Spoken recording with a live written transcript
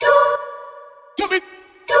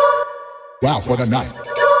Wow for the night.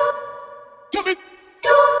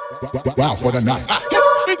 Wow for the night.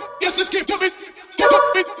 Yes, let's keep to it.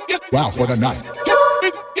 Yes. Wow for the night.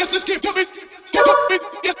 Yes, let's keep to it.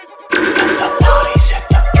 Yes. Let the party set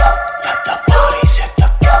the go. Let the party set the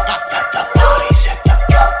go. Let the party set the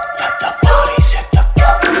go. Let the party set the go.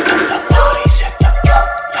 Let the party set the go.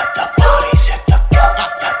 Let the party set the go.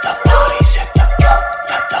 Let the party set the go.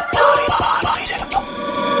 Let the party set the go.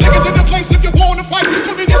 Niggas in the place if you wanna fight.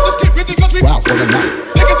 Tell me yes, let's get busy 'cause we. Wow for the night.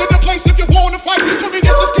 Niggas in the place if you wanna fight. Tell me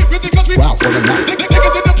yes, let's get busy 'cause we. Wow for the night.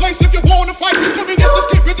 Niggas in the place if you wanna fight. Tell me yes, let's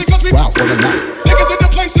get busy 'cause we. Wow for the night. Niggas in the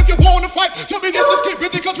place if you wanna fight. Tell me yes, let's get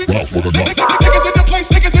busy 'cause we. Wow for the night. Niggas in the place.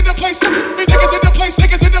 Niggas in the place. Niggas in the place.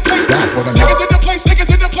 Niggas in the place. Wow for the night. Niggas in the place. Niggas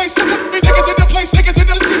in the place. Niggas in the place. Niggas in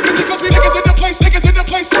the let's get busy 'cause we. Niggas in the place. Niggas in the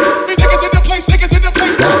place. Niggas in the place. Niggas in the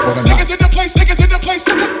place. Wow for the night. Niggas in the place. Niggas in the place.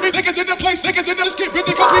 Niggas in the place. Niggas in the let's get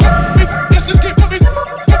busy 'cause we. Yes, let's get to me.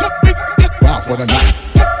 Yes. Wow for the night.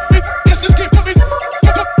 Yes, let's get to me.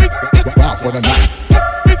 Yes. Wow for the night.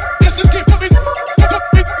 Yes, let's get to me.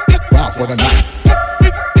 Yes. Wow for the night.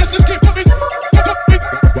 Yes, let's get to me.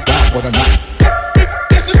 Wow for the night.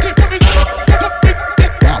 Yes, let's get to me.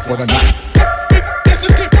 Wow for the night. Yes,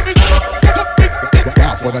 let's get to me.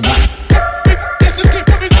 Wow for the night. Yes, let's get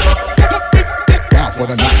to me. Wow for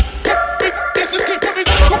the night. Yes, let's get to me.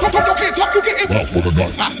 You can't talk, you get in. Wow for the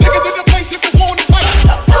night. Niggas in the place if you wanna fight.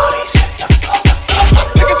 The party set the go.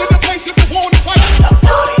 Niggas in the place if you wanna fight. The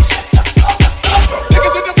party set the go.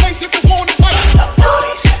 Niggas in the place if you wanna fight. The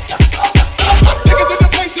party set the go. Niggas in the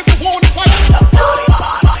place if you wanna fight. The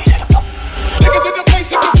party set the go. Niggas in the place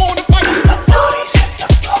if you wanna fight. The party set the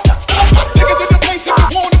go. Niggas in the place if you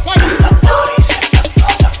wanna fight. The party set the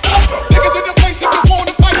go. Niggas in the place if you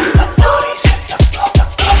wanna fight. The party set the go.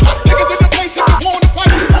 Niggas in the place if you wanna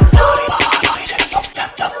fight. The party set the go.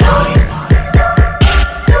 Let the party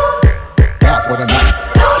Wow for the night.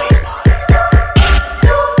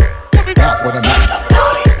 Wow for the night. Wow for the night.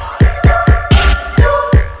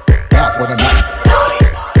 Wow for the night. Wow for the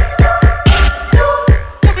night. Wow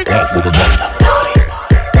for the night.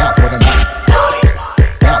 Wow for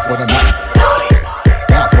the night. Wow for the night.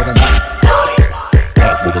 Wow for the night.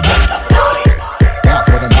 Wow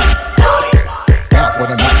for the night. Wow for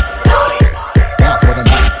the night. Wow for the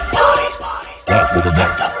night.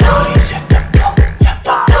 The party set the go. Let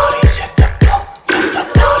the party set the go. Let the party set the go. Let the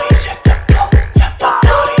party set the go. Let the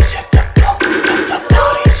party set the go. Let the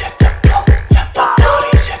party set the go.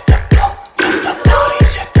 Let the party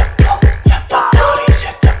set the go. Let the party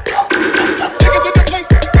set the go. Let the Niggas in the place.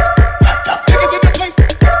 Niggas in the place.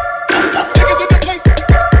 Niggas in the place.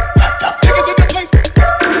 Niggas in the place.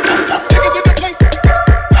 Niggas in the place.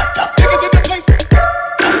 Niggas in the place.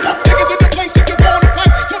 Niggas in the place if you wanna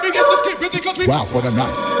fight. Tell me yes, let's get busy 'cause we. Wow for the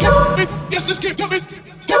night. Yes, let's get to me.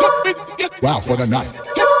 Yes. Wow for the night.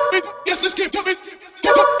 Yes, let's get to me.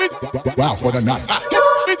 Wow for the night.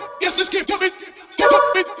 Yes, let's get to me.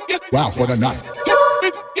 Yes. Wow for the night.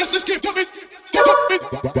 Yes, let's get to me.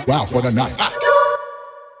 Wow for the night.